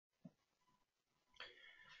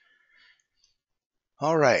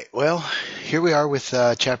All right. Well, here we are with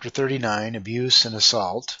chapter 39, abuse and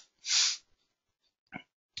assault.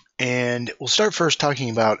 And we'll start first talking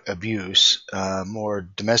about abuse, more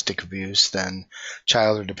domestic abuse than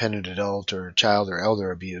child or dependent adult or child or elder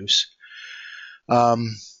abuse.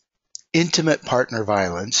 Um, Intimate partner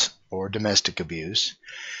violence or domestic abuse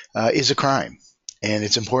is a crime. And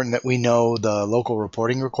it's important that we know the local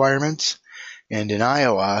reporting requirements. And in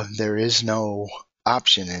Iowa, there is no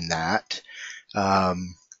option in that.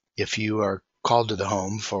 If you are called to the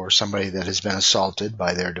home for somebody that has been assaulted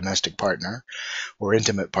by their domestic partner or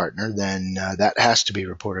intimate partner, then that has to be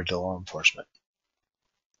reported to law enforcement.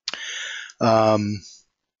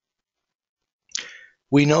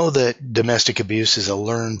 We know that domestic abuse is a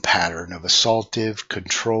learned pattern of assaultive,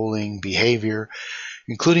 controlling behavior,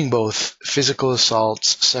 including both physical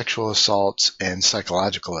assaults, sexual assaults, and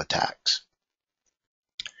psychological attacks.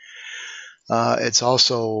 It's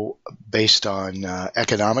also based on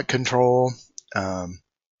economic control.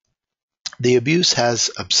 The abuse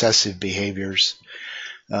has obsessive behaviors,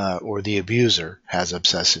 or the abuser has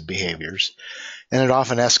obsessive behaviors, and it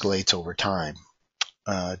often escalates over time.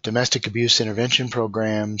 Domestic abuse intervention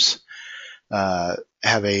programs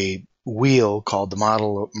have a wheel called the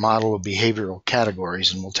model of behavioral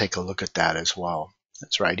categories, and we'll take a look at that as well.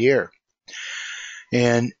 That's right here.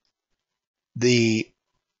 And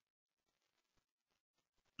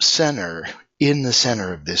in the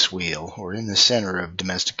center of this wheel, or in the center of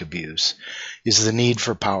domestic abuse, is the need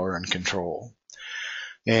for power and control.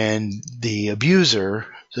 And the abuser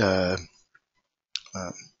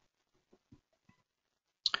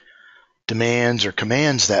demands or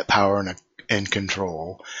commands that power and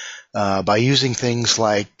control by using things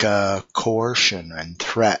like coercion and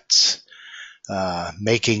threats,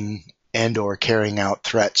 making and or carrying out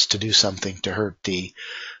threats to do something to hurt a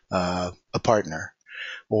partner,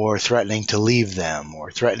 or threatening to leave them, or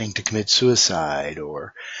threatening to commit suicide,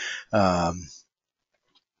 or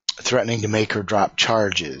threatening to make her drop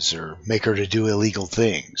charges or make her to do illegal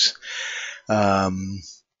things.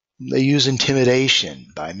 They use intimidation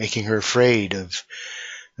by making her afraid of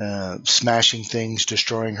smashing things,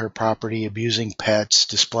 destroying her property, abusing pets,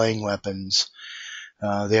 displaying weapons.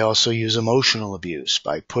 They also use emotional abuse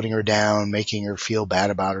by putting her down, making her feel bad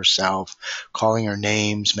about herself, calling her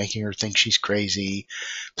names, making her think she's crazy,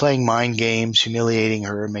 playing mind games, humiliating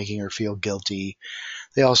her, making her feel guilty.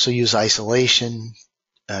 They also use isolation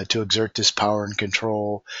to exert this power and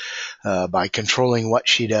control by controlling what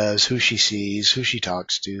she does, who she sees, who she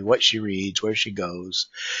talks to, what she reads, where she goes,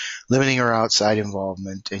 limiting her outside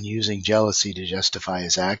involvement, and using jealousy to justify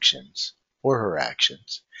his actions or her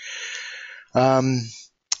actions.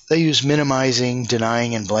 They use minimizing,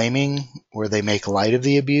 denying, and blaming, where they make light of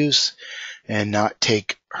the abuse and not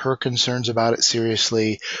take her concerns about it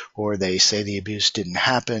seriously, or they say the abuse didn't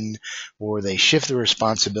happen, or they shift the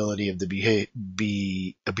responsibility of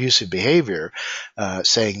the abusive behavior,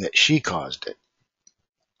 saying that she caused it.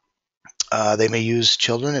 They may use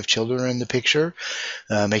children if children are in the picture,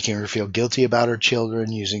 making her feel guilty about her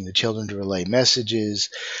children, using the children to relay messages,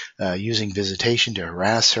 using visitation to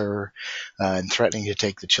harass her, and threatening to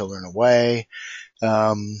take the children away.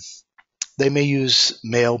 They may use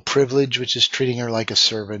male privilege, which is treating her like a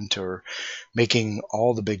servant or making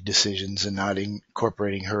all the big decisions and not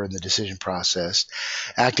incorporating her in the decision process,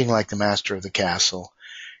 acting like the master of the castle,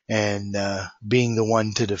 and being the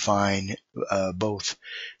one to define both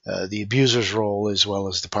the abuser's role as well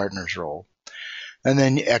as the partner's role. And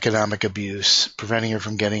then economic abuse, preventing her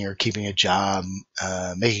from getting or keeping a job,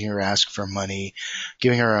 making her ask for money,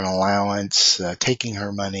 giving her an allowance, taking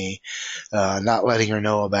her money, not letting her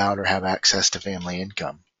know about or have access to family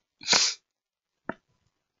income.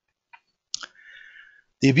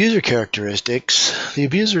 The abuser characteristics. The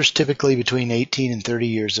abuser is typically between 18 and 30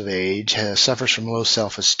 years of age, suffers from low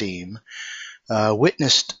self-esteem,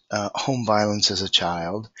 witnessed home violence as a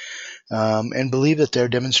child, and believe that they're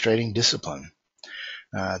demonstrating discipline.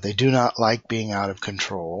 They do not like being out of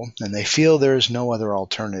control, and they feel there is no other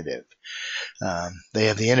alternative. They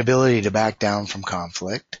have the inability to back down from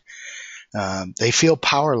conflict. They feel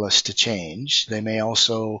powerless to change. They may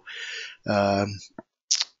also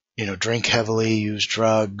drink heavily, use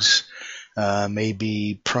drugs, may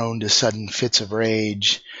be prone to sudden fits of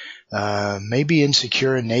rage, may be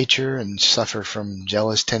insecure in nature and suffer from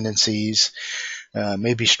jealous tendencies,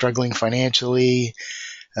 may be struggling financially,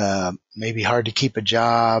 may be hard to keep a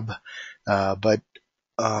job, but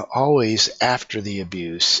always after the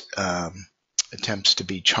abuse attempts to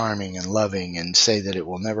be charming and loving and say that it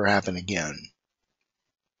will never happen again.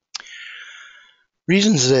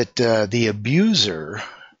 Reasons that the abuser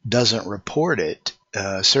doesn't report it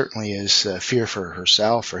certainly is fear for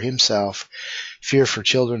herself or himself, fear for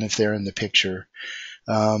children if they're in the picture.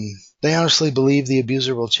 They honestly believe the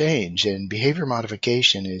abuser will change, and behavior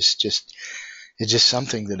modification is just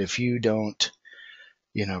something that if you don't,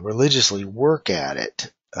 religiously work at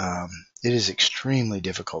it, it is extremely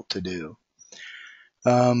difficult to do.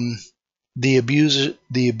 The abusee,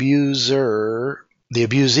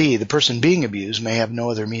 the person being abused, may have no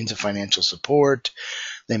other means of financial support.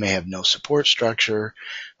 They may have no support structure,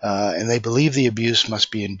 and they believe the abuse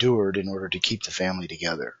must be endured in order to keep the family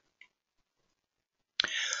together.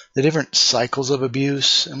 The different cycles of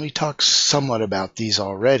abuse, and we talked somewhat about these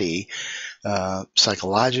already.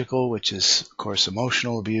 Psychological, which is, of course,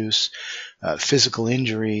 emotional abuse, physical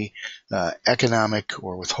injury, economic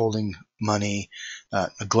or withholding money,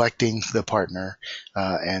 neglecting the partner,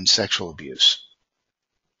 and sexual abuse.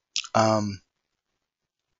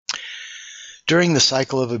 During the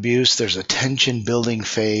cycle of abuse, there's a tension-building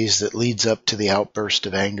phase that leads up to the outburst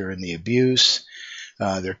of anger and the abuse.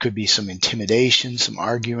 There could be some intimidation, some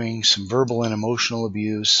arguing, some verbal and emotional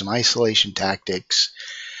abuse, some isolation tactics,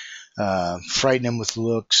 frighten them with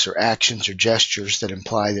looks or actions or gestures that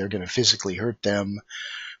imply they're going to physically hurt them,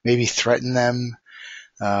 maybe threaten them.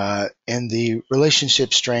 And the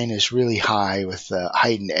relationship strain is really high with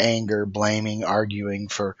heightened anger, blaming, arguing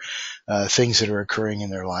for things that are occurring in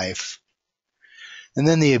their life. And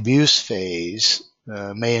then the abuse phase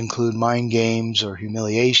may include mind games or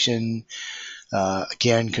humiliation,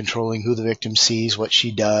 again, controlling who the victim sees, what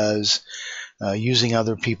she does, using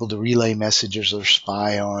other people to relay messages or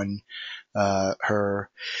spy on her.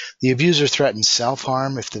 The abuser threatens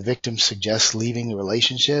self-harm if the victim suggests leaving the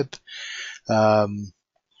relationship.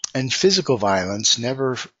 And physical violence,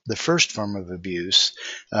 never the first form of abuse,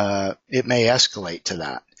 it may escalate to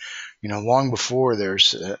that. Long before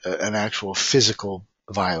there's an actual physical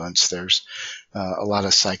violence, there's a lot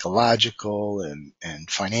of psychological and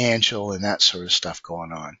financial and that sort of stuff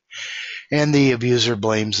going on. And the abuser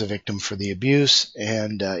blames the victim for the abuse,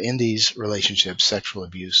 and in these relationships, sexual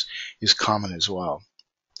abuse is common as well.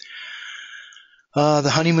 The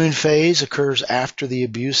honeymoon phase occurs after the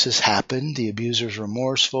abuse has happened. The abuser is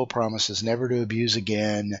remorseful, promises never to abuse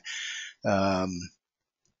again,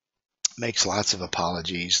 makes lots of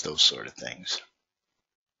apologies, those sort of things.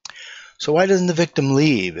 So why doesn't the victim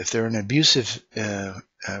leave? If they're in an abusive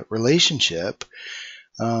relationship,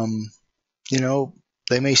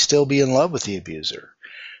 they may still be in love with the abuser.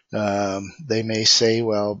 They may say,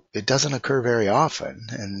 well, it doesn't occur very often,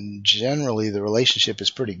 and generally the relationship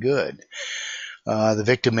is pretty good. The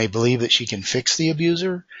victim may believe that she can fix the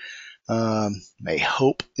abuser, may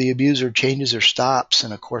hope the abuser changes or stops,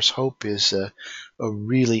 and of course hope is a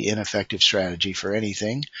really ineffective strategy for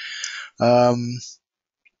anything.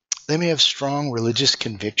 They may have strong religious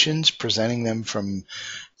convictions preventing them from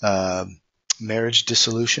marriage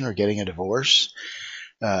dissolution or getting a divorce.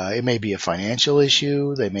 It may be a financial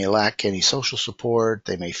issue. They may lack any social support.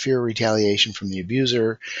 They may fear retaliation from the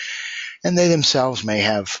abuser. And they themselves may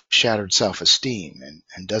have shattered self-esteem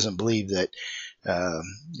and doesn't believe that,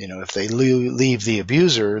 if they leave the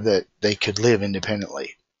abuser, that they could live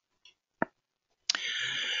independently.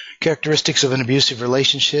 Characteristics of an abusive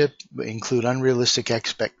relationship include unrealistic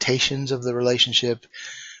expectations of the relationship,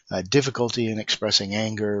 difficulty in expressing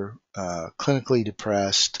anger, clinically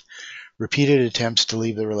depressed, repeated attempts to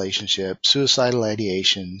leave the relationship, suicidal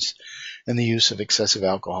ideations, and the use of excessive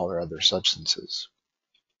alcohol or other substances.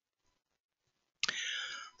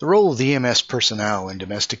 The role of the EMS personnel in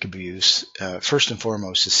domestic abuse, first and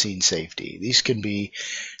foremost, is scene safety. These can be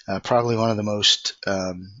probably one of the most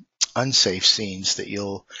unsafe scenes that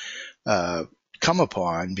you'll come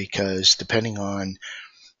upon, because depending on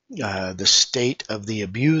the state of the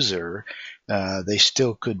abuser, they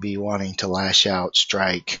still could be wanting to lash out,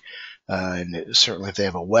 strike, and certainly if they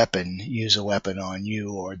have a weapon, use a weapon on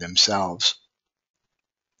you or themselves.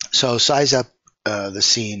 So size up the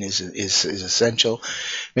scene is essential,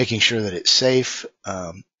 making sure that it's safe.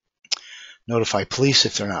 Notify police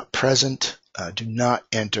if they're not present. Do not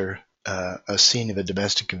enter a scene of a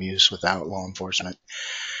domestic abuse without law enforcement,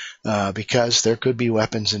 because there could be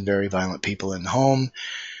weapons and very violent people in the home.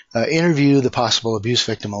 Interview the possible abuse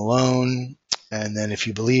victim alone, and then if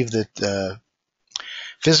you believe that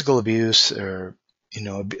physical abuse or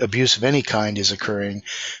abuse of any kind is occurring,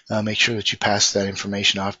 make sure that you pass that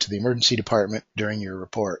information off to the emergency department during your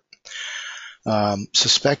report.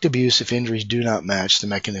 Suspect abuse if injuries do not match the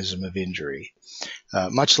mechanism of injury.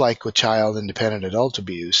 Much like with child and dependent adult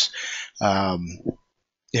abuse,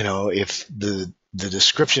 if the the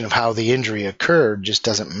description of how the injury occurred just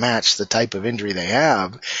doesn't match the type of injury they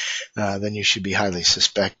have, then you should be highly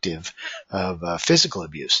suspective of physical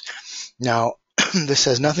abuse. Now, this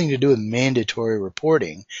has nothing to do with mandatory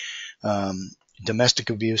reporting. Domestic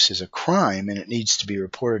abuse is a crime and it needs to be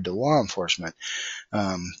reported to law enforcement.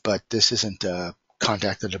 But this isn't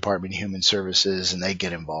contact the Department of Human Services and they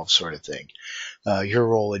get involved sort of thing. Your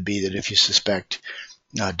role would be that if you suspect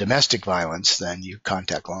domestic violence, then you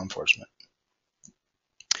contact law enforcement.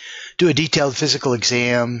 Do a detailed physical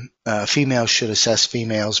exam. Females should assess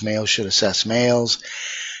females, males should assess males.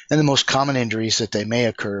 And the most common injuries that they may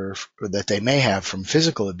occur or that they may have from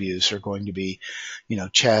physical abuse are going to be,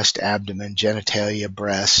 chest, abdomen, genitalia,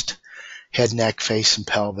 breast, head, neck, face, and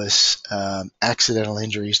pelvis, accidental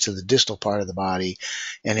injuries to the distal part of the body,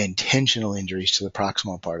 and intentional injuries to the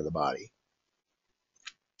proximal part of the body.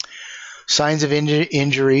 Signs of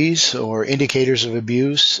injuries or indicators of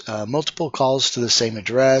abuse, multiple calls to the same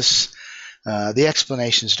address. The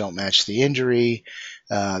explanations don't match the injury.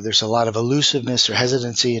 There's a lot of elusiveness or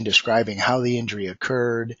hesitancy in describing how the injury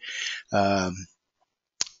occurred.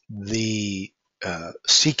 The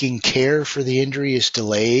seeking care for the injury is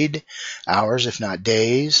delayed, hours if not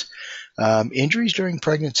days. Injuries during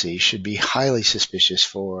pregnancy should be highly suspicious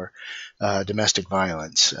for domestic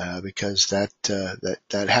violence because that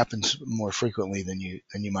happens more frequently than you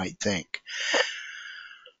might think.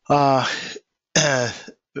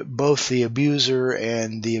 Both the abuser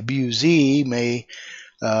and the abusee may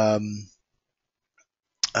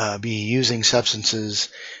be using substances,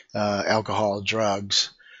 alcohol,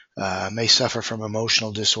 drugs, may suffer from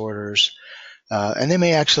emotional disorders, and they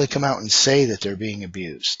may actually come out and say that they're being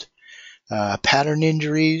abused. Pattern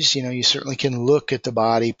injuries, you certainly can look at the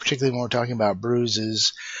body, particularly when we're talking about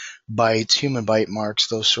bruises, bites, human bite marks,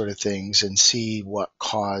 those sort of things, and see what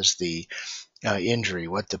caused the injury,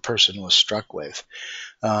 what the person was struck with.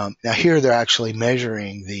 Now here they're actually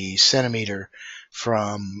measuring the centimeter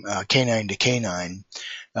from canine to canine,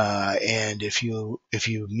 and if you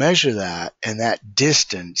measure that and that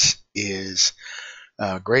distance is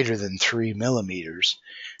greater than 3 millimeters,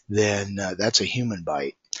 then that's a human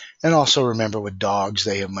bite. And also remember with dogs,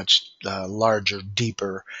 they have much larger,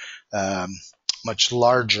 deeper, much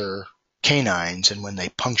larger canines, and when they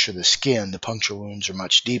puncture the skin, the puncture wounds are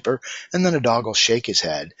much deeper, and then a dog will shake his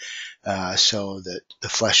head so that the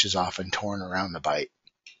flesh is often torn around the bite.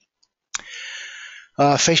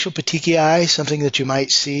 Facial petechiae, something that you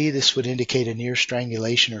might see. This would indicate a near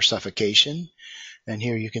strangulation or suffocation. And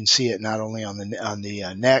here you can see it not only on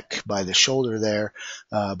the neck, by the shoulder there,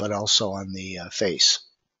 but also on the face.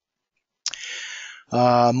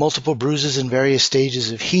 Multiple bruises in various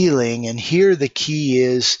stages of healing, and here the key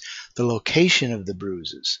is the location of the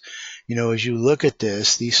bruises. As you look at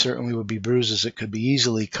this, these certainly would be bruises that could be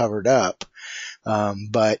easily covered up,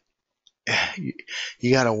 but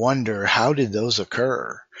you got to wonder, how did those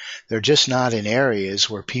occur? They're just not in areas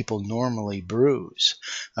where people normally bruise,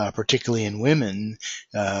 particularly in women.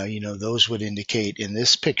 Those would indicate in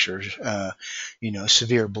this picture,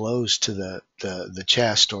 severe blows to the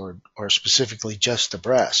chest or specifically just the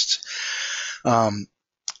breasts.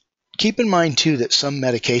 Keep in mind too that some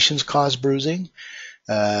medications cause bruising.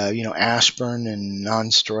 Aspirin and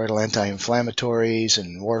non-steroidal anti-inflammatories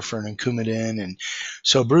and warfarin and Coumadin. And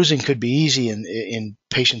so bruising could be easy in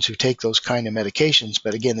patients who take those kind of medications.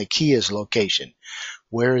 But again, the key is location.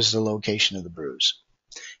 Where is the location of the bruise?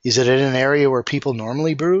 Is it in an area where people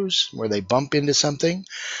normally bruise, where they bump into something?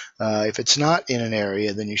 If it's not in an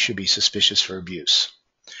area, then you should be suspicious for abuse.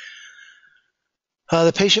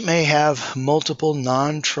 The patient may have multiple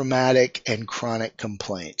non-traumatic and chronic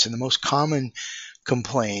complaints. And the most common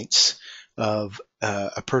complaints of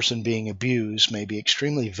a person being abused may be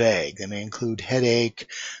extremely vague. They may include headache,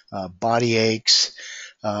 body aches.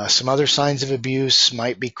 Some other signs of abuse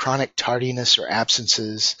might be chronic tardiness or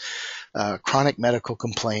absences, chronic medical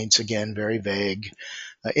complaints, again, very vague,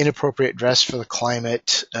 inappropriate dress for the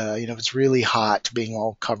climate, if it's really hot, being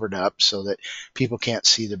all covered up so that people can't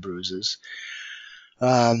see the bruises.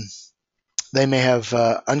 They may have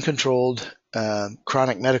uncontrolled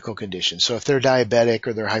chronic medical conditions. So if they're diabetic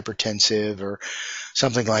or they're hypertensive or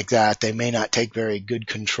something like that, they may not take very good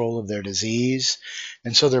control of their disease.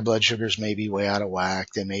 And so their blood sugars may be way out of whack.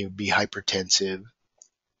 They may be hypertensive.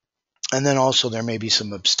 And then also there may be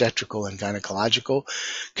some obstetrical and gynecological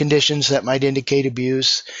conditions that might indicate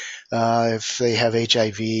abuse. If they have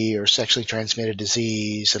HIV or sexually transmitted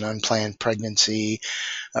disease, an unplanned pregnancy,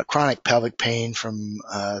 chronic pelvic pain from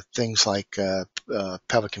things like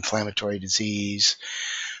pelvic inflammatory disease,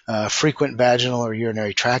 frequent vaginal or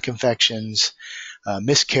urinary tract infections,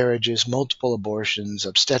 miscarriages, multiple abortions,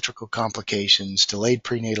 obstetrical complications, delayed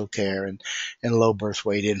prenatal care, and low birth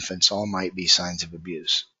weight infants all might be signs of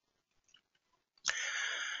abuse.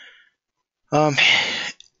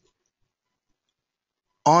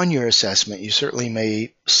 On your assessment, you certainly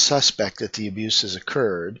may suspect that the abuse has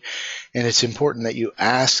occurred, and it's important that you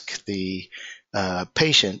ask the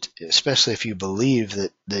patient, especially if you believe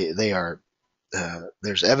that they are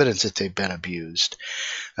there's evidence that they've been abused,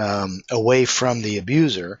 away from the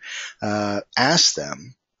abuser. Ask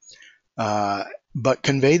them, but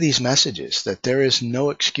convey these messages that there is no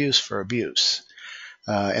excuse for abuse,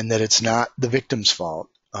 and that it's not the victim's fault.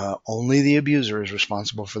 Only the abuser is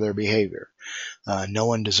responsible for their behavior. No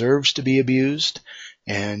one deserves to be abused,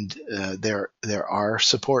 and there are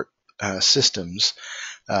support systems,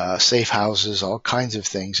 safe houses, all kinds of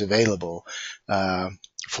things available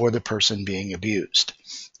for the person being abused.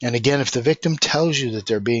 And again, if the victim tells you that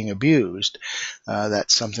they're being abused,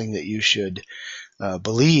 that's something that you should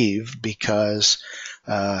believe, because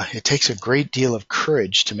it takes a great deal of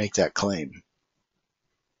courage to make that claim.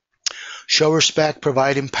 Show respect,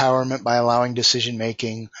 provide empowerment by allowing decision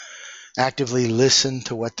making, actively listen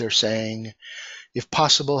to what they're saying. If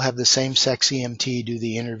possible, have the same-sex EMT do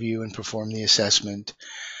the interview and perform the assessment.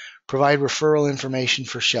 Provide referral information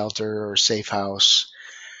for shelter or safe house.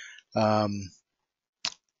 And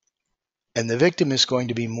the victim is going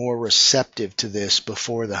to be more receptive to this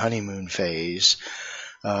before the honeymoon phase,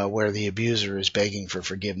 where the abuser is begging for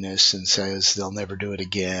forgiveness and says they'll never do it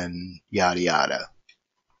again, yada yada.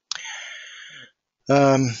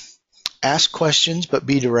 Ask questions, but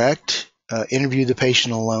be direct. Interview the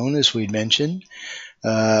patient alone, as we'd mentioned.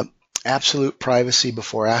 Absolute privacy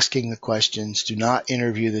before asking the questions. Do not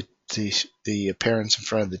interview the parents in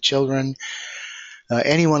front of the children.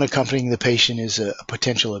 Anyone accompanying the patient is a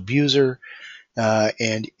potential abuser,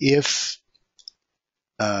 and if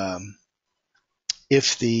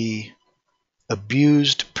the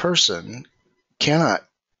abused person cannot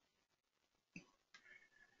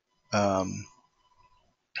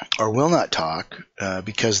or will not talk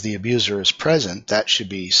because the abuser is present, that should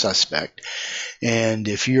be suspect. And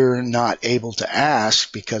if you're not able to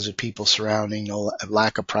ask because of people surrounding,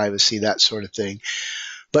 lack of privacy, that sort of thing,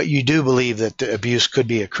 but you do believe that the abuse could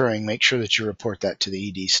be occurring, make sure that you report that to the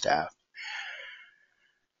ED staff.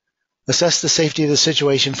 Assess the safety of the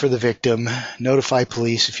situation for the victim. Notify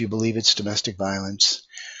police if you believe it's domestic violence.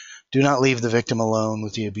 Do not leave the victim alone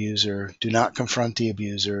with the abuser. Do not confront the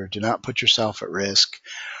abuser. Do not put yourself at risk.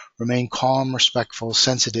 Remain calm, respectful,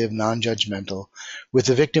 sensitive, non-judgmental with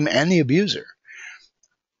the victim and the abuser.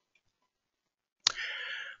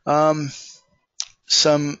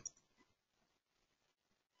 Some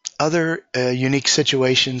other unique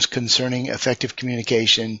situations concerning effective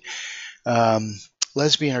communication.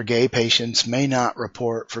 Lesbian or gay patients may not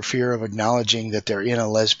report for fear of acknowledging that they're in a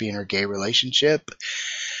lesbian or gay relationship.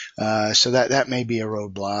 So that may be a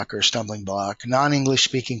roadblock or stumbling block. Non-English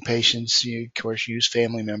speaking patients, you, of course, use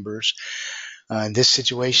family members. In this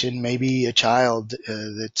situation, maybe a child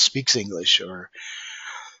that speaks English or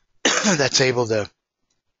that's able to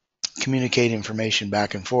communicate information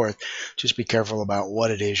back and forth. Just be careful about what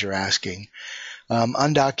it is you're asking.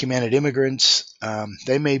 Undocumented immigrants,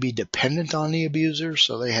 they may be dependent on the abuser,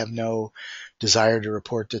 so they have no desire to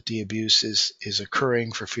report that the abuse is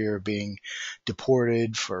occurring for fear of being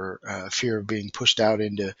deported, for fear of being pushed out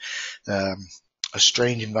into a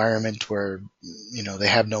strange environment where they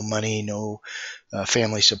have no money, no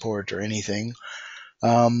family support or anything.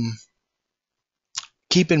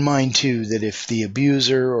 Keep in mind, too, that if the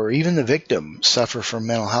abuser or even the victim suffer from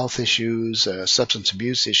mental health issues, substance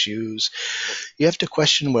abuse issues, you have to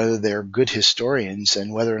question whether they're good historians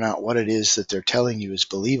and whether or not what it is that they're telling you is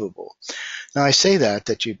believable. Now, I say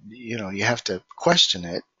that you have to question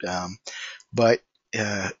it, but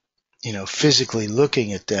physically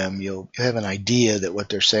looking at them, you'll have an idea that what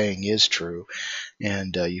they're saying is true,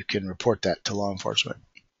 and you can report that to law enforcement.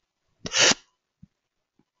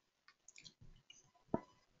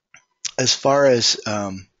 As far as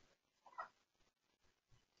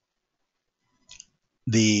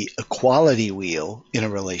the equality wheel in a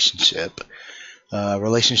relationship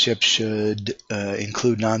should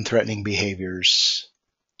include non-threatening behaviors,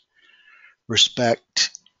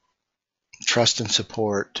 respect, trust and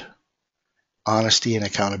support, honesty and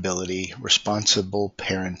accountability, responsible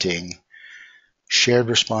parenting, shared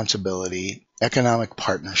responsibility, economic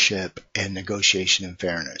partnership, and negotiation and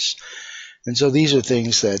fairness. And so these are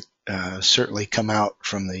things that certainly come out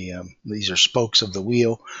from these are spokes of the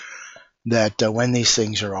wheel, that when these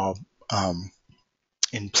things are all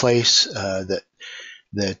in place, that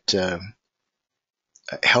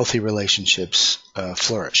healthy relationships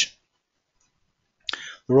flourish.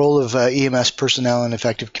 The role of EMS personnel in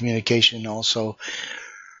effective communication also.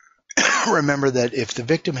 Remember that if the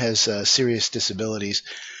victim has serious disabilities,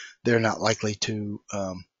 they're not likely to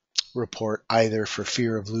report either for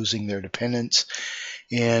fear of losing their dependents.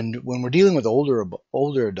 And when we're dealing with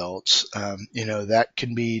older adults, that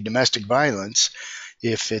can be domestic violence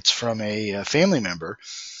if it's from a family member,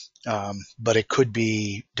 but it could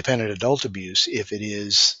be dependent adult abuse if it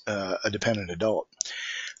is a dependent adult.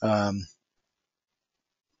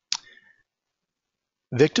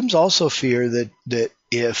 Victims also fear that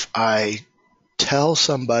if I tell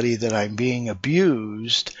somebody that I'm being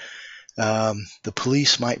abused, the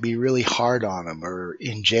police might be really hard on them, or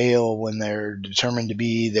in jail when they're determined to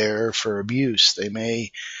be there for abuse. They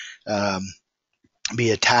may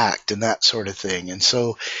be attacked and that sort of thing. And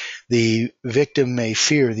so the victim may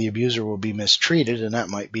fear the abuser will be mistreated, and that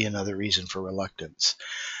might be another reason for reluctance.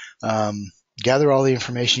 Gather all the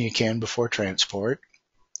information you can before transport.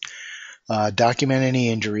 Document any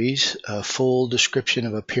injuries, a full description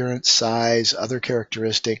of appearance, size, other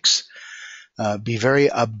characteristics. Be very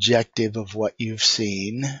objective of what you've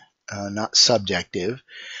seen, not subjective.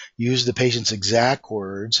 Use the patient's exact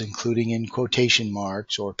words, including in quotation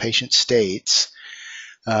marks or patient states.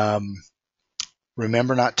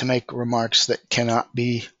 Remember not to make remarks that cannot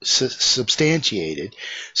be substantiated,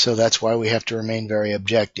 so that's why we have to remain very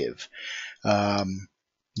objective.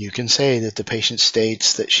 You can say that the patient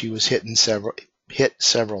states that she was hit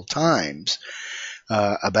several times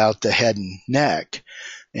about the head and neck,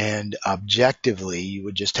 and objectively you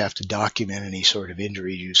would just have to document any sort of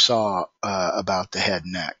injury you saw about the head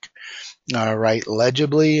and neck. Write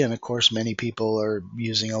legibly, and of course many people are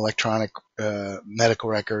using electronic medical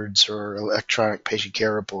records or electronic patient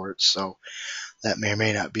care reports, so that may or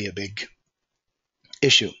may not be a big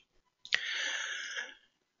issue.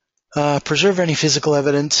 Preserve any physical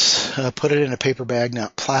evidence. Put it in a paper bag,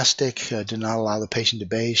 not plastic. Do not allow the patient to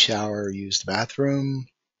bathe, shower, or use the bathroom.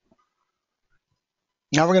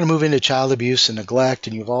 Now we're going to move into child abuse and neglect,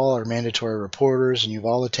 and you've all are mandatory reporters, and you've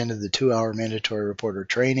all attended the 2-hour mandatory reporter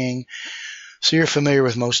training. So you're familiar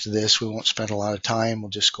with most of this. We won't spend a lot of time. We'll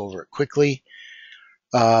just go over it quickly.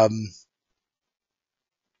 Child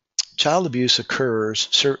abuse occurs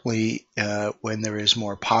certainly when there is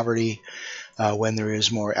more poverty, when there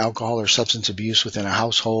is more alcohol or substance abuse within a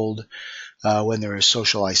household, when there is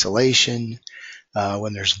social isolation,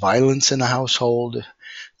 when there's violence in the household,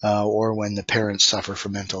 or when the parents suffer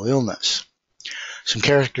from mental illness. Some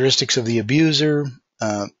characteristics of the abuser: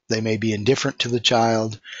 they may be indifferent to the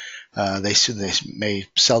child. They may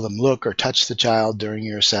seldom look or touch the child during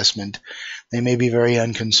your assessment. They may be very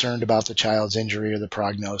unconcerned about the child's injury or the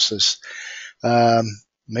prognosis.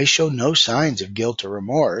 May show no signs of guilt or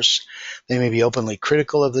remorse. They may be openly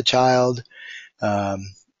critical of the child,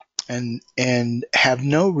 and have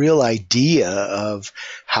no real idea of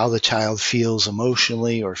how the child feels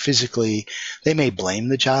emotionally or physically. They may blame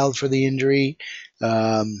the child for the injury,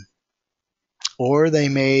 or they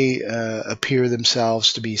may appear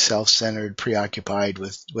themselves to be self-centered, preoccupied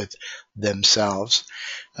with themselves,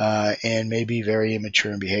 and may be very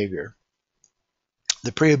immature in behavior.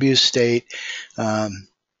 The pre-abuse state,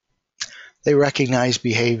 they recognize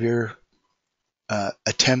behavior.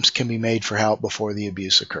 Attempts can be made for help before the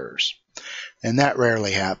abuse occurs. And that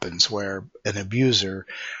rarely happens, where an abuser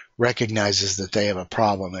recognizes that they have a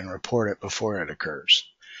problem and report it before it occurs.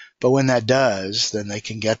 But when that does, then they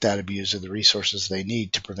can get that abuser the resources they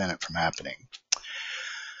need to prevent it from happening.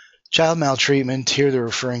 Child maltreatment, here they're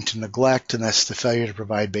referring to neglect, and that's the failure to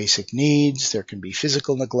provide basic needs. There can be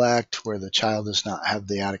physical neglect, where the child does not have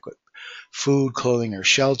the adequate food, clothing, or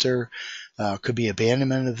shelter. Could be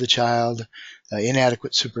abandonment of the child,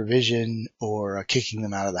 inadequate supervision, or kicking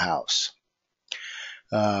them out of the house.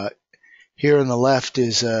 Here on the left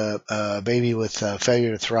is a baby with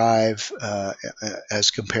failure to thrive as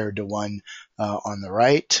compared to one on the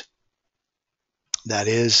right that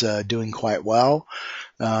is doing quite well.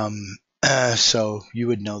 So you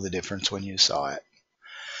would know the difference when you saw it.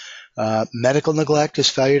 Medical neglect is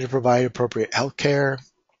failure to provide appropriate health care.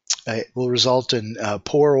 It will result in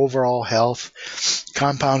poor overall health,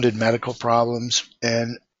 compounded medical problems,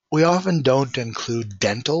 and we often don't include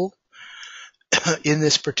dental in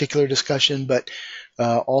this particular discussion, but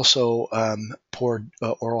also poor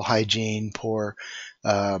oral hygiene, poor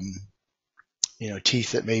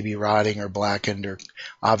teeth that may be rotting or blackened, or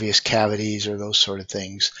obvious cavities, or those sort of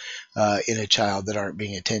things in a child that aren't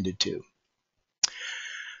being attended to.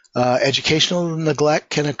 Educational neglect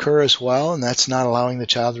can occur as well, and that's not allowing the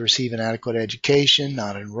child to receive an adequate education,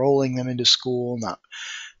 not enrolling them into school, not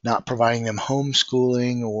not providing them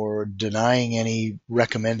homeschooling or denying any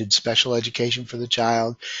recommended special education for the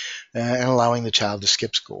child, and allowing the child to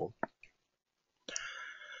skip school.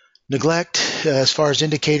 Neglect, as far as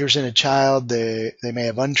indicators in a child, they may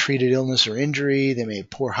have untreated illness or injury, they may have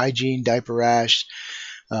poor hygiene, diaper rash,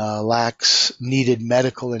 lacks needed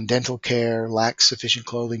medical and dental care, lacks sufficient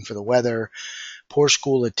clothing for the weather, poor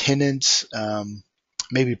school attendance,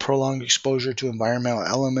 maybe prolonged exposure to environmental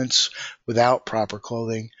elements without proper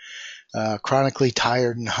clothing, chronically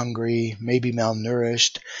tired and hungry, maybe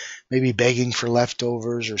malnourished, maybe begging for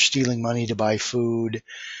leftovers or stealing money to buy food.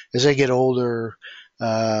 As they get older,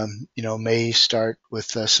 may start with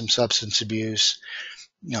some substance abuse,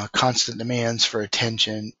 constant demands for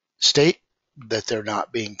attention, state that they're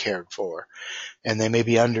not being cared for, and they may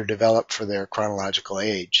be underdeveloped for their chronological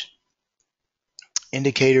age.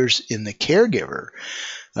 Indicators in the caregiver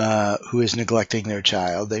who is neglecting their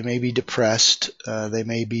child. They may be depressed. They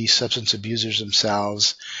may be substance abusers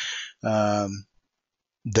themselves.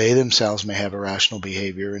 They themselves may have irrational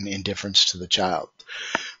behavior and indifference to the child.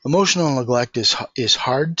 Emotional neglect is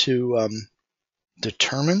hard to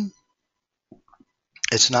determine.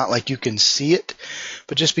 It's not like you can see it,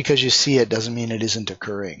 but just because you see it doesn't mean it isn't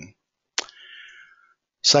occurring.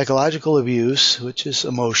 Psychological abuse, which is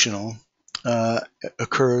emotional,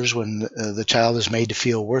 occurs when the child is made to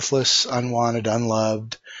feel worthless, unwanted,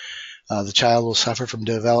 unloved. The child will suffer from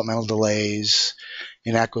developmental delays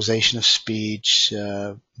in acquisition of speech,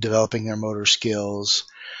 developing their motor skills.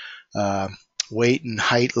 Weight and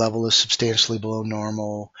height level is substantially below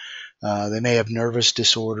normal. They may have nervous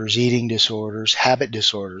disorders, eating disorders, habit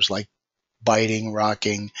disorders like biting,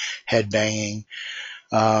 rocking, head banging.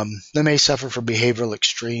 They may suffer from behavioral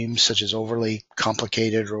extremes such as overly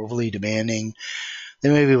complicated or overly demanding. They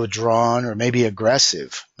may be withdrawn or maybe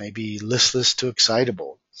aggressive, maybe listless to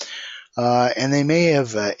excitable. And they may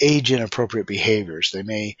have age-inappropriate behaviors. They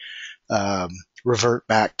may revert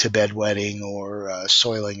back to bedwetting or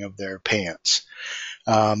soiling of their pants.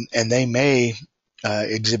 And they may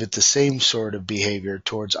exhibit the same sort of behavior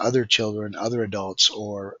towards other children, other adults,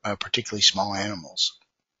 or particularly small animals.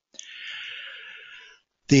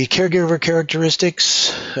 The caregiver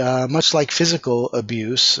characteristics, much like physical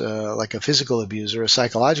abuse, like a physical abuser, a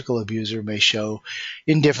psychological abuser may show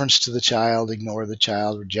indifference to the child, ignore the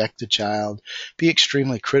child, reject the child, be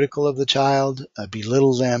extremely critical of the child,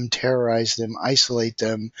 belittle them, terrorize them, isolate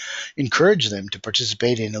them, encourage them to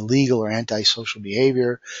participate in illegal or antisocial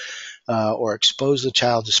behavior, or expose the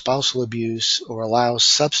child to spousal abuse, or allow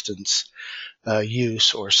substance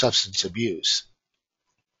use or substance abuse.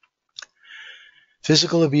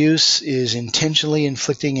 Physical abuse is intentionally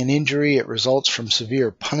inflicting an injury. It results from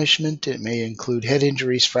severe punishment. It may include head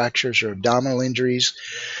injuries, fractures, or abdominal injuries.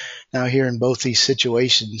 Now, here in both these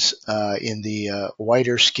situations, in the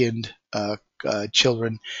whiter-skinned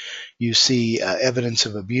children, you see evidence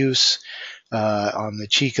of abuse on the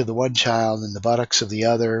cheek of the one child and the buttocks of the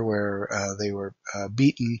other, where they were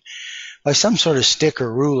beaten by some sort of stick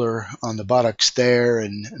or ruler on the buttocks there,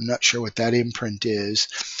 and I'm not sure what that imprint is.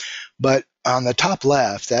 But on the top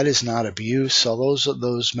left, that is not abuse. So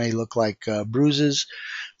those may look like bruises.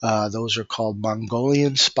 Those are called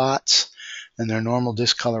Mongolian spots, and they're normal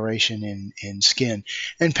discoloration in skin.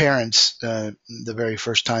 And parents, the very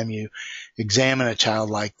first time you examine a child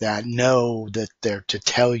like that, know that they're to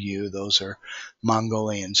tell you those are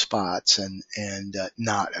Mongolian spots and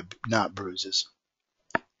not bruises.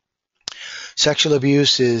 Sexual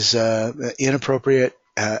abuse is inappropriate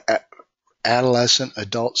adolescent,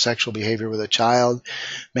 adult sexual behavior with a child.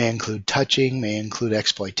 May include touching, may include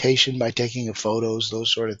exploitation by taking of photos,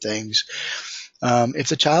 those sort of things. If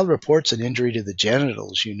the child reports an injury to the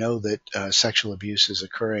genitals, you know that sexual abuse is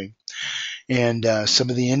occurring. And some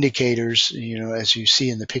of the indicators, as you see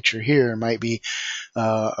in the picture here, might be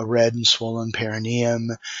a red and swollen perineum,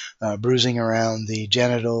 bruising around the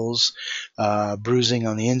genitals, bruising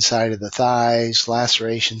on the inside of the thighs,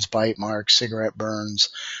 lacerations, bite marks, cigarette burns,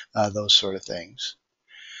 those sort of things.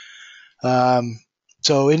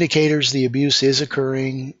 So indicators the abuse is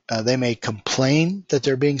occurring. They may complain that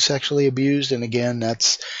they're being sexually abused, and again,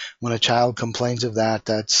 that's when a child complains of that.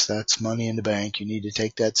 That's money in the bank. You need to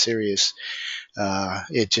take that serious.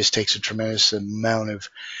 It just takes a tremendous amount of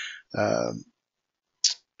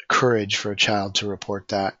courage for a child to report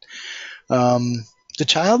that. The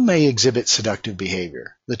child may exhibit seductive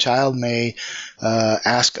behavior. The child may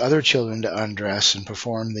ask other children to undress and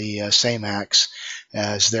perform the same acts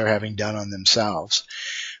as they're having done on themselves.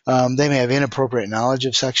 They may have inappropriate knowledge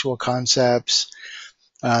of sexual concepts.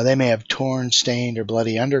 They may have torn, stained, or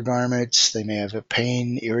bloody undergarments. They may have a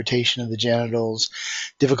pain, irritation of the genitals,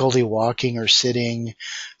 difficulty walking or sitting,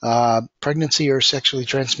 pregnancy or sexually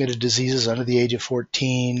transmitted diseases under the age of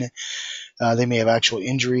 14. They may have actual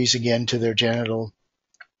injuries, again, to their genital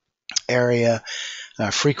area,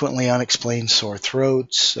 frequently unexplained sore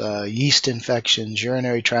throats, yeast infections,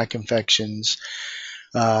 urinary tract infections.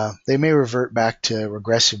 They may revert back to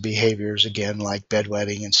regressive behaviors, again, like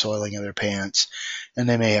bedwetting and soiling of their pants, and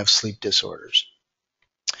they may have sleep disorders.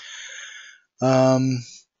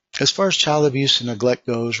 As far as child abuse and neglect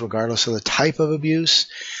goes, regardless of the type of abuse,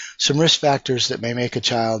 some risk factors that may make a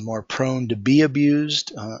child more prone to be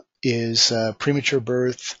abused is premature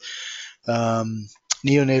birth,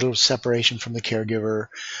 neonatal separation from the caregiver,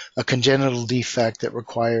 a congenital defect that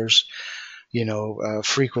requires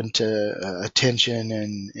frequent attention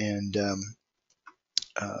and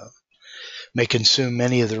may consume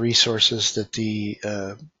many of the resources that the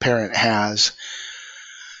parent has.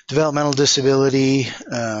 Developmental disability,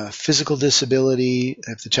 physical disability,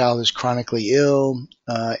 if the child is chronically ill,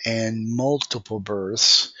 and multiple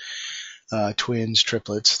births, twins,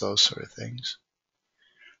 triplets, those sort of things.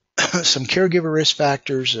 Some caregiver risk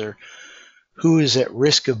factors are who is at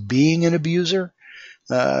risk of being an abuser.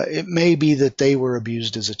 It may be that they were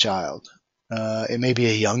abused as a child. It may be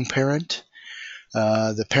a young parent.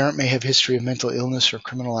 The parent may have history of mental illness or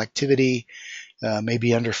criminal activity, may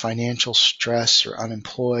be under financial stress or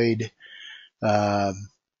unemployed,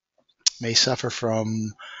 may suffer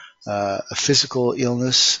from a physical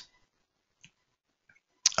illness,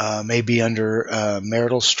 may be under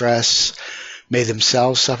marital stress, may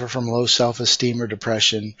themselves suffer from low self-esteem or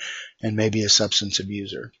depression, and may be a substance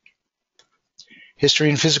abuser. History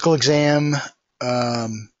and physical exam,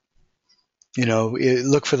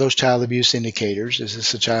 look for those child abuse indicators. Is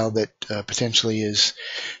this a child that potentially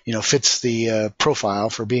fits the profile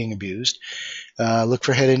for being abused? Look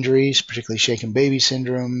for head injuries, particularly shaken baby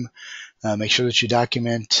syndrome. Make sure that you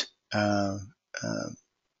document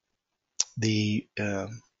the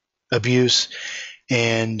abuse.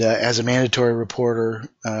 And as a mandatory reporter,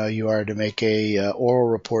 you are to make a oral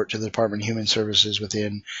report to the Department of Human Services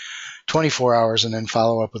within 24 hours and then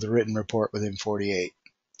follow up with a written report within 48.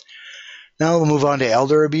 Now we'll move on to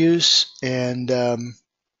elder abuse, and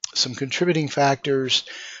some contributing factors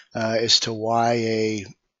as to why a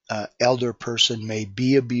elder person may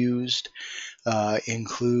be abused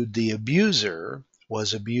include the abuser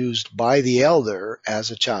was abused by the elder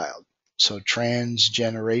as a child, so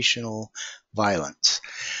transgenerational violence.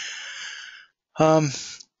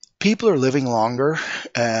 People are living longer,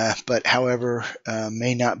 but however,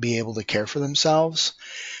 may not be able to care for themselves.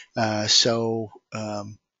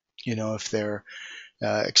 If they're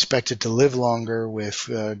expected to live longer with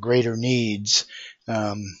greater needs,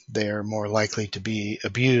 they're more likely to be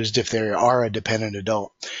abused if they are a dependent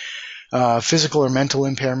adult. Physical or mental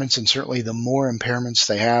impairments, and certainly the more impairments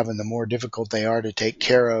they have and the more difficult they are to take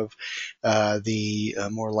care of, the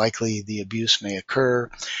more likely the abuse may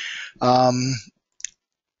occur.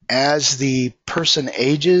 As the person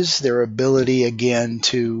ages, their ability again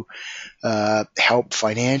to help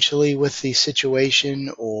financially with the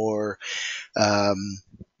situation, or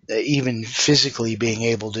even physically being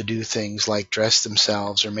able to do things like dress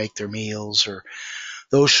themselves or make their meals or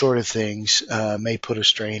those sort of things may put a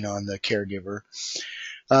strain on the caregiver.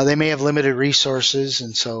 They may have limited resources,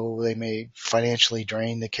 and so they may financially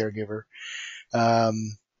drain the caregiver.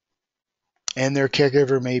 And their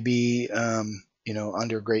caregiver may be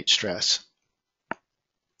under great stress.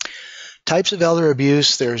 Types of elder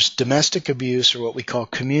abuse, there's domestic abuse, or what we call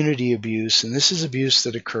community abuse, and this is abuse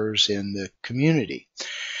that occurs in the community.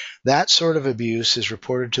 That sort of abuse is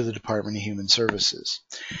reported to the Department of Human Services.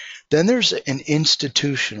 Then there's an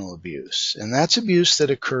institutional abuse, and that's abuse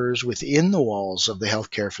that occurs within the walls of the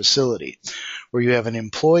healthcare facility, where you have an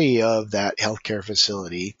employee of that healthcare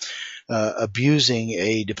facility abusing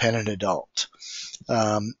a dependent adult.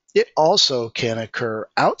 It also can occur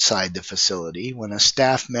outside the facility when a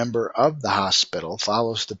staff member of the hospital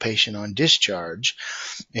follows the patient on discharge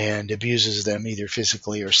and abuses them either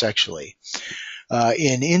physically or sexually.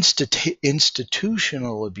 In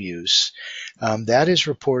institutional abuse, that is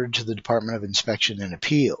reported to the Department of Inspection and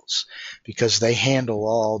Appeals because they handle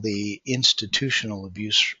all the institutional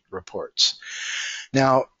abuse reports.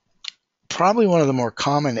 Now, probably one of the more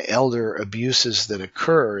common elder abuses that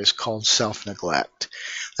occur is called self-neglect.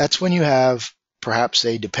 That's when you have perhaps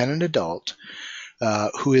a dependent adult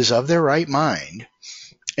who is of their right mind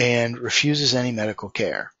and refuses any medical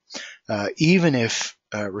care, even if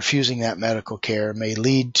refusing that medical care may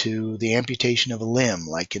lead to the amputation of a limb,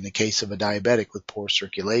 like in the case of a diabetic with poor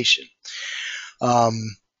circulation.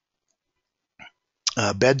 Um,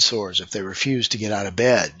 bed sores if they refuse to get out of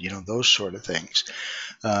bed, those sort of things.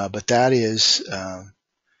 But that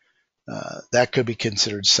could be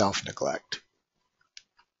considered self-neglect.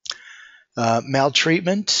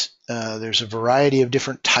 Maltreatment. There's a variety of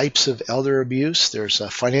different types of elder abuse. There's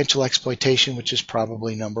financial exploitation, which is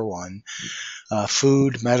probably number one.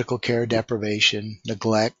 Food, medical care deprivation,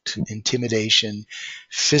 neglect, intimidation,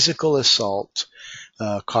 physical assault,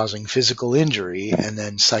 causing physical injury, and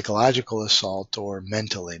then psychological assault or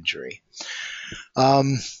mental injury.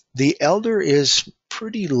 The elder is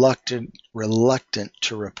pretty reluctant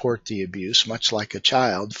to report the abuse, much like a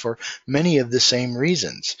child, for many of the same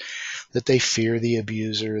reasons. That they fear the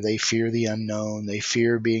abuser, they fear the unknown, they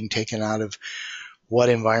fear being taken out of what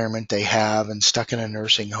environment they have and stuck in a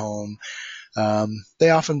nursing home. They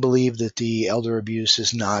often believe that the elder abuse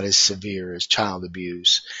is not as severe as child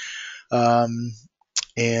abuse. And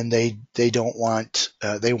they want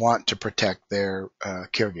to protect their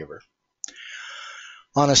caregiver.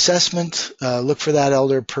 On assessment, look for that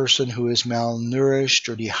elder person who is malnourished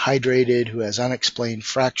or dehydrated, who has unexplained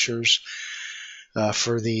fractures.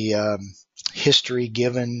 For the history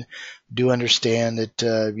given, do understand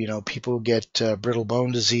that people get brittle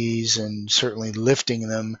bone disease, and certainly lifting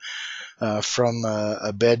them from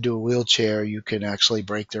a bed to a wheelchair, you can actually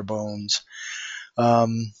break their bones.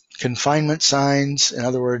 Confinement signs, in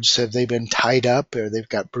other words, have they been tied up or they've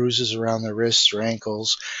got bruises around their wrists or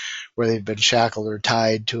ankles where they've been shackled or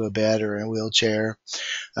tied to a bed or in a wheelchair.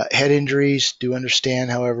 Head injuries, do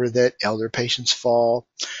understand, however, that elder patients fall,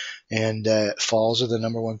 and falls are the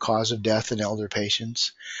number one cause of death in elder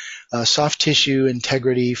patients. Soft tissue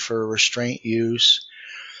integrity for restraint use.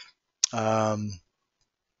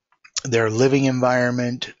 Their living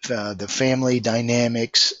environment, the family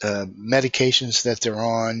dynamics, medications that they're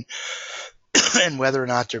on, and whether or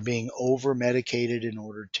not they're being over-medicated in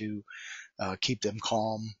order to keep them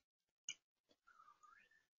calm.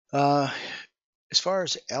 As far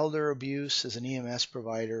as elder abuse as an EMS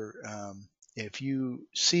provider, if you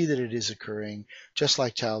see that it is occurring, just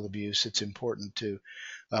like child abuse, it's important to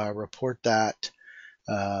report that.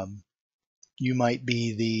 You might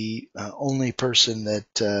be the only person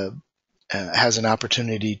that has an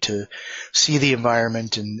opportunity to see the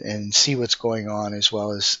environment and see what's going on, as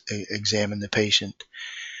well as examine the patient.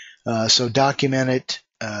 So document it,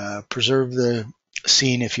 preserve the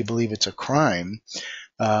scene if you believe it's a crime,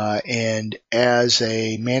 and as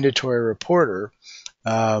a mandatory reporter,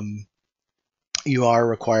 you are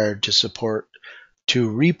required to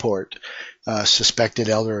report suspected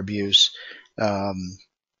elder abuse,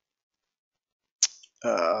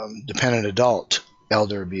 dependent adult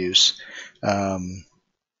elder abuse,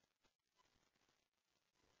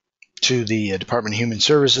 to the Department of Human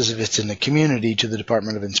Services if it's in the community, to the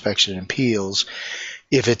Department of Inspection and Appeals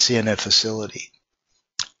if it's in a facility.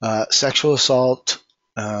 Sexual assault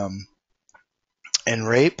and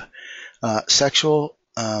rape. Sexual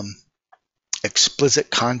explicit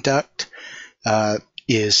conduct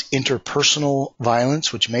is interpersonal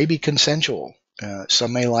violence, which may be consensual.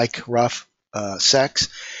 Some may like rough sex,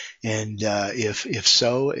 and if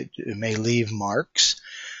so, it may leave marks.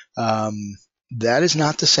 That is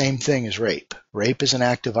not the same thing as rape. Rape is an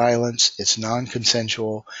act of violence. It's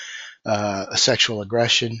non-consensual, a sexual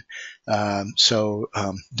aggression. So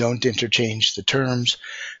don't interchange the terms.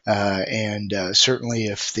 And certainly,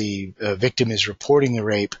 if the victim is reporting the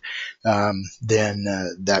rape, then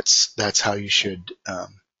that's how you should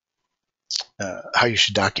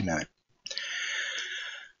document it.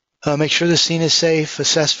 Make sure the scene is safe.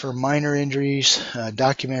 Assess for minor injuries.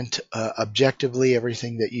 Document objectively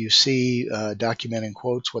everything that you see. Document in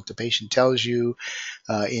quotes what the patient tells you.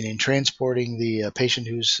 In transporting the patient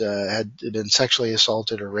who's had been sexually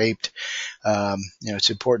assaulted or raped,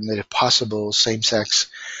 it's important that, if possible,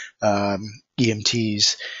 same-sex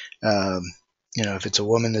EMTs. If it's a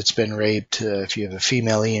woman that's been raped, if you have a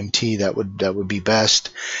female EMT, that would be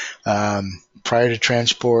best. Prior to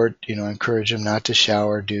transport, encourage them not to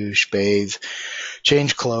shower, douche, bathe,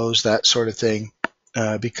 change clothes, that sort of thing,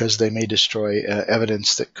 because they may destroy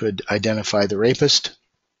evidence that could identify the rapist.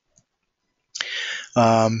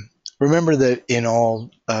 Remember that in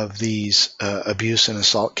all of these abuse and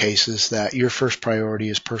assault cases, that your first priority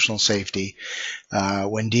is personal safety.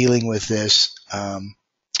 When dealing with this,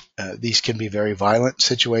 these can be very violent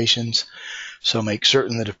situations, so make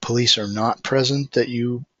certain that if police are not present, that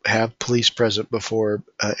you have police present before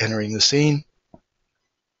entering the scene.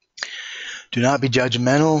 Do not be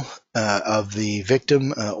judgmental of the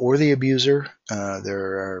victim or the abuser.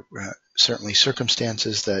 There are certainly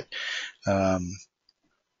circumstances that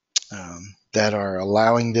that are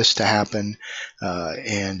allowing this to happen.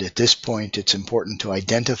 And at this point, it's important to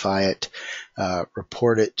identify it,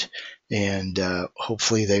 report it, and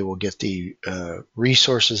hopefully they will get the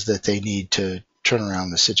resources that they need to turn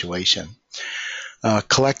around the situation.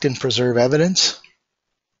 Collect and preserve evidence.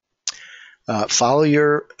 Follow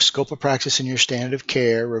your scope of practice and your standard of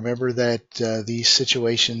care. Remember that these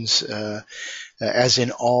situations, as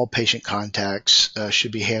in all patient contacts,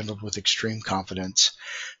 should be handled with extreme confidence,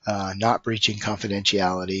 not breaching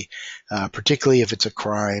confidentiality, particularly if it's a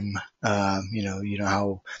crime. You know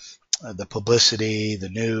how the publicity, the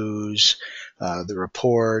news, the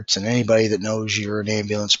reports, and anybody that knows you're an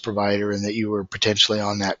ambulance provider and that you were potentially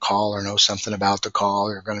on that call or know something about the call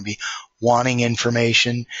are going to be wanting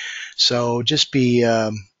information. So just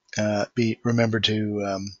remember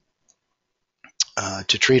to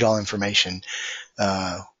treat all information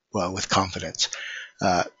with confidence.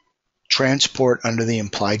 Transport under the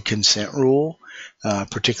implied consent rule,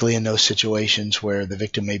 particularly in those situations where the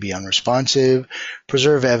victim may be unresponsive.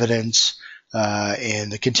 Preserve evidence,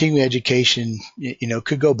 and the continuing education,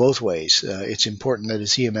 could go both ways. It's important that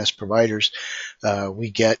as EMS providers,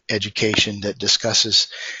 we get education that discusses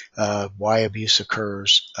why abuse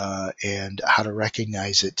occurs and how to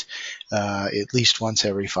recognize it at least once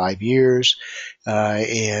every 5 years,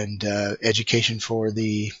 and education for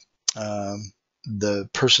the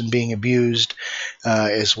person being abused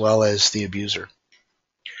as well as the abuser.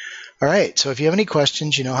 All right, so if you have any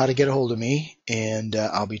questions, you know how to get a hold of me, and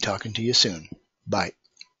I'll be talking to you soon. Bye.